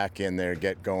getting back in there,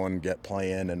 get going, get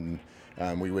playing,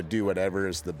 and we would do whatever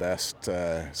is the best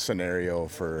scenario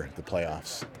for the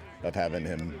playoffs of having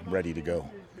him ready to go.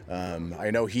 I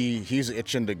know he's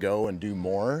itching to go and do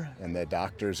more, and the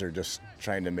doctors are just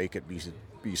trying to make it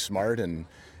be smart and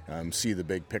see the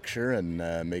big picture and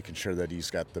making sure that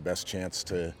he's got the best chance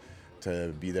to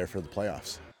be there for the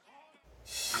playoffs.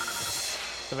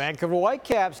 The Vancouver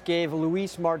Whitecaps gave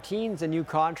Luis Martins a new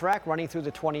contract running through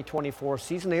the 2024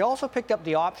 season. They also picked up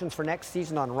the options for next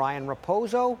season on Ryan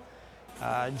Raposo,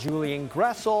 Julian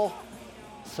Gressel,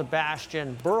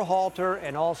 Sebastian Berhalter,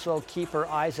 and also keeper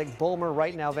Isaac Bulmer.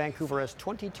 Right now, Vancouver has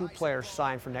 22 players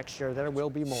signed for next year. There will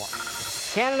be more.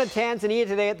 Canada-Tanzania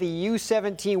today at the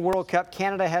U17 World Cup.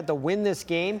 Canada had to win this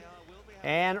game.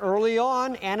 And early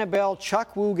on, Annabelle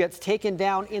Chukwu gets taken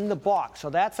down in the box. So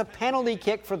that's a penalty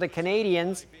kick for the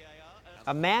Canadians.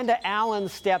 Amanda Allen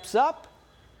steps up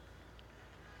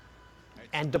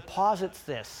and deposits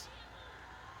this.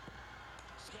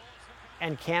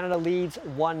 And Canada leads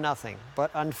 1-0.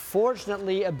 But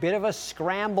unfortunately, a bit of a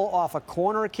scramble off a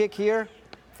corner kick here.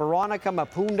 Veronica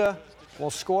Mapunda will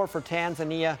score for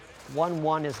Tanzania.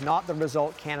 1-1 is not the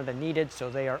result Canada needed, so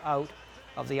they are out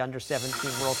of the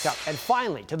Under-17 World Cup. And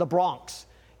finally, to the Bronx.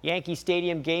 Yankee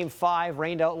Stadium Game 5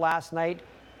 rained out last night.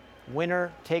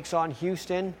 Winner takes on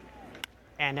Houston.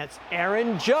 And it's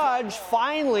Aaron Judge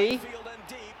finally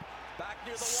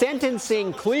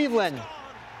sentencing Cleveland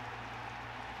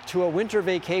to a winter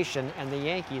vacation, and the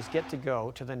Yankees get to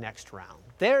go to the next round.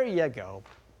 There you go.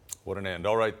 What an end.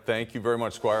 All right, thank you very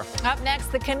much, Squire. Up next,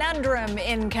 the conundrum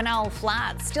in Canal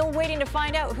Flats. Still waiting to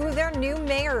find out who their new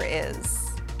mayor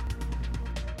is.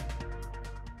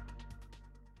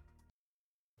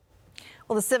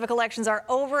 Well, the civic elections are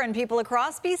over, and people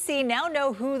across BC now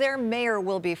know who their mayor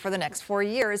will be for the next 4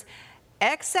 years,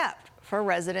 except for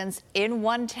residents in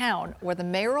one town where the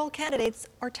mayoral candidates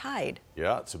are tied.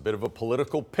 Yeah, it's a bit of a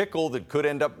political pickle that could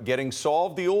end up getting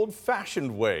solved the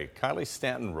old-fashioned way. Kylie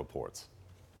Stanton reports.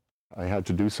 I had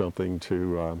to do something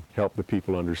to help the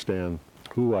people understand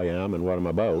who I am and what I'm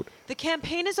about. The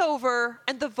campaign is over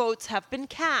and the votes have been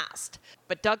cast.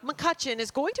 But Doug McCutcheon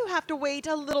is going to have to wait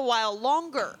a little while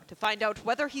longer to find out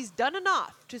whether he's done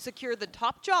enough to secure the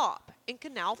top job in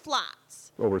Canal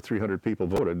Flats. Over 300 people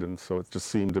voted, and so it just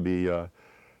seemed to be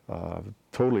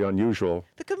totally unusual.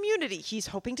 The community he's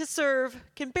hoping to serve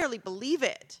can barely believe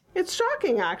it. It's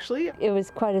shocking, actually. It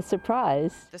was quite a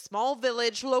surprise. The small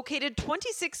village, located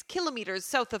 26 kilometers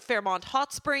south of Fairmont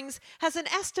Hot Springs, has an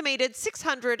estimated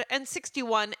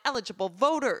 661 eligible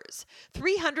voters.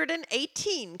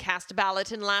 318 cast a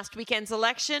ballot in last weekend's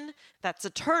election. That's a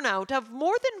turnout of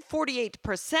more than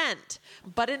 48%.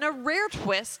 But in a rare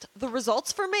twist, the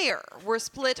results for mayor were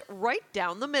split right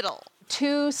down the middle.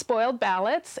 2 spoiled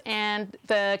ballots, and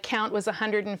the count was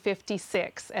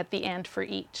 156 at the end for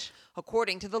each.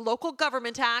 According to the Local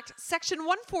Government Act, Section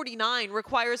 149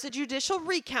 requires a judicial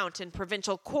recount in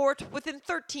provincial court within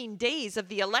 13 days of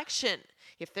the election.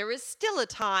 If there is still a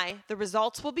tie, the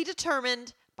results will be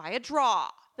determined by a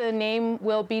draw. The name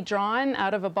will be drawn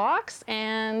out of a box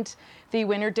and the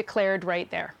winner declared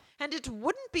right there. And it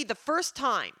wouldn't be the first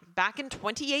time. Back in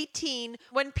 2018,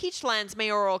 when Peachland's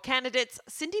mayoral candidates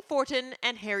Cindy Fortin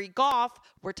and Harry Goff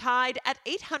were tied at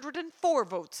 804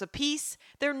 votes apiece,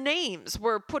 their names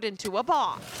were put into a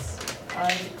box.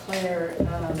 I declare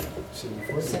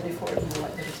Cindy Fortin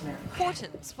elected as mayor.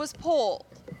 Fortin's was polled,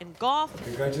 and Goff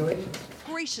Congratulations.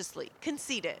 graciously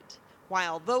conceded.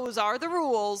 While those are the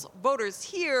rules, voters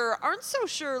here aren't so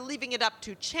sure leaving it up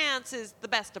to chance is the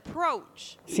best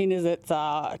approach. Seeing as it's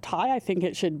a tie, I think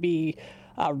it should be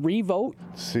a revote.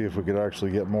 See if we could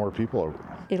actually get more people over.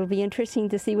 It'll be interesting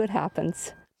to see what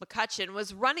happens. McCutcheon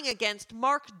was running against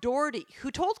Mark Doherty,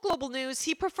 who told Global News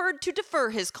he preferred to defer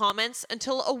his comments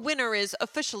until a winner is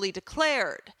officially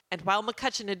declared. And while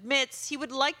McCutcheon admits he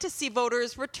would like to see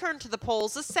voters return to the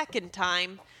polls a second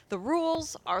time, the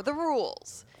rules are the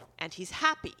rules. And he's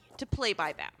happy to play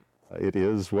by them. It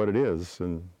is what it is,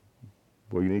 and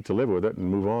we need to live with it and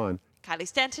move on. Kylie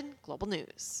Stanton, Global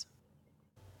News.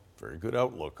 Very good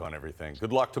outlook on everything.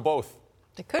 Good luck to both.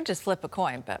 They could just flip a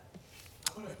coin, but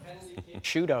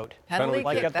shootout. Penalty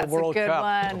like kick. at the That's World a good Cup.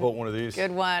 one. How about one of these?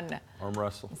 Good one. Arm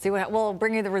wrestle. See what we'll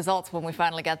bring you the results when we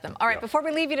finally get them. All right, before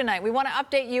we leave you tonight, we want to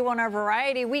update you on our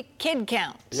Variety Week Kid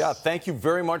Count. Yeah, thank you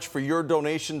very much for your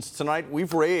donations tonight.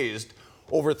 We've raised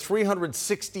over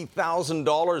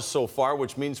 $360,000 so far,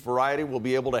 which means Variety will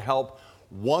be able to help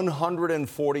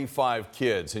 145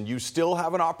 kids. And you still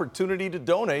have an opportunity to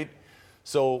donate.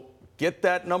 So get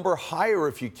that number higher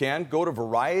if you can. Go to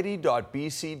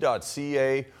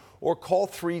variety.bc.ca or call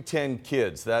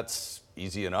 310-KIDS. That's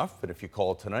easy enough. But if you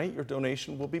call tonight, your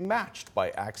donation will be matched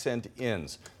by Accent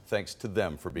Inns. Thanks to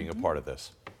them for being a part of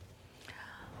this.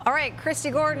 All right,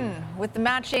 Christy Gordon with the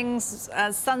matching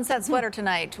sunset sweater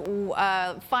tonight.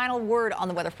 Final word on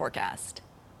the weather forecast.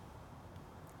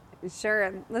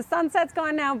 Sure. The sunset's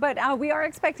gone now, but we are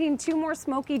expecting 2 more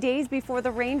smoky days before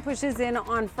the rain pushes in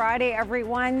on Friday,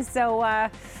 everyone. So,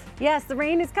 yes, the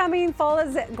rain is coming. Fall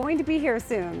is going to be here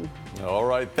soon. All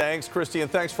right. Thanks, Christy,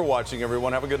 and thanks for watching,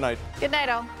 everyone. Have a good night. Good night,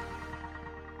 all.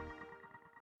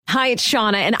 Hi, it's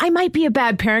Shauna, and I might be a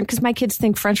bad parent because my kids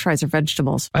think French fries are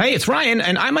vegetables. Hey, it's Ryan,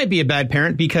 and I might be a bad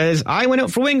parent because I went out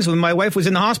for wings when my wife was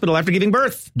in the hospital after giving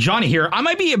birth. Johnny here. I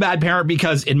might be a bad parent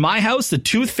because in my house, the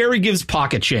tooth fairy gives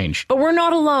pocket change. But we're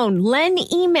not alone. Len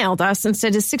emailed us and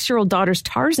said his 6-year-old daughter's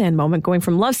Tarzan moment going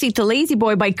from love seat to lazy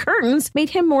boy by curtains made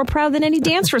him more proud than any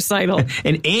dance recital.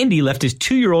 And Andy left his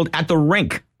 2-year-old at the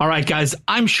rink. All right, guys,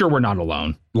 I'm sure we're not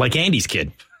alone. Like Andy's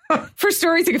kid. For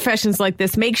stories and confessions like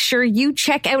this, make sure you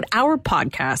check out our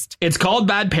podcast. It's called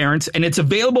Bad Parents, and it's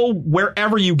available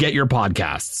wherever you get your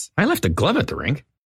podcasts. I left a glove at the rink.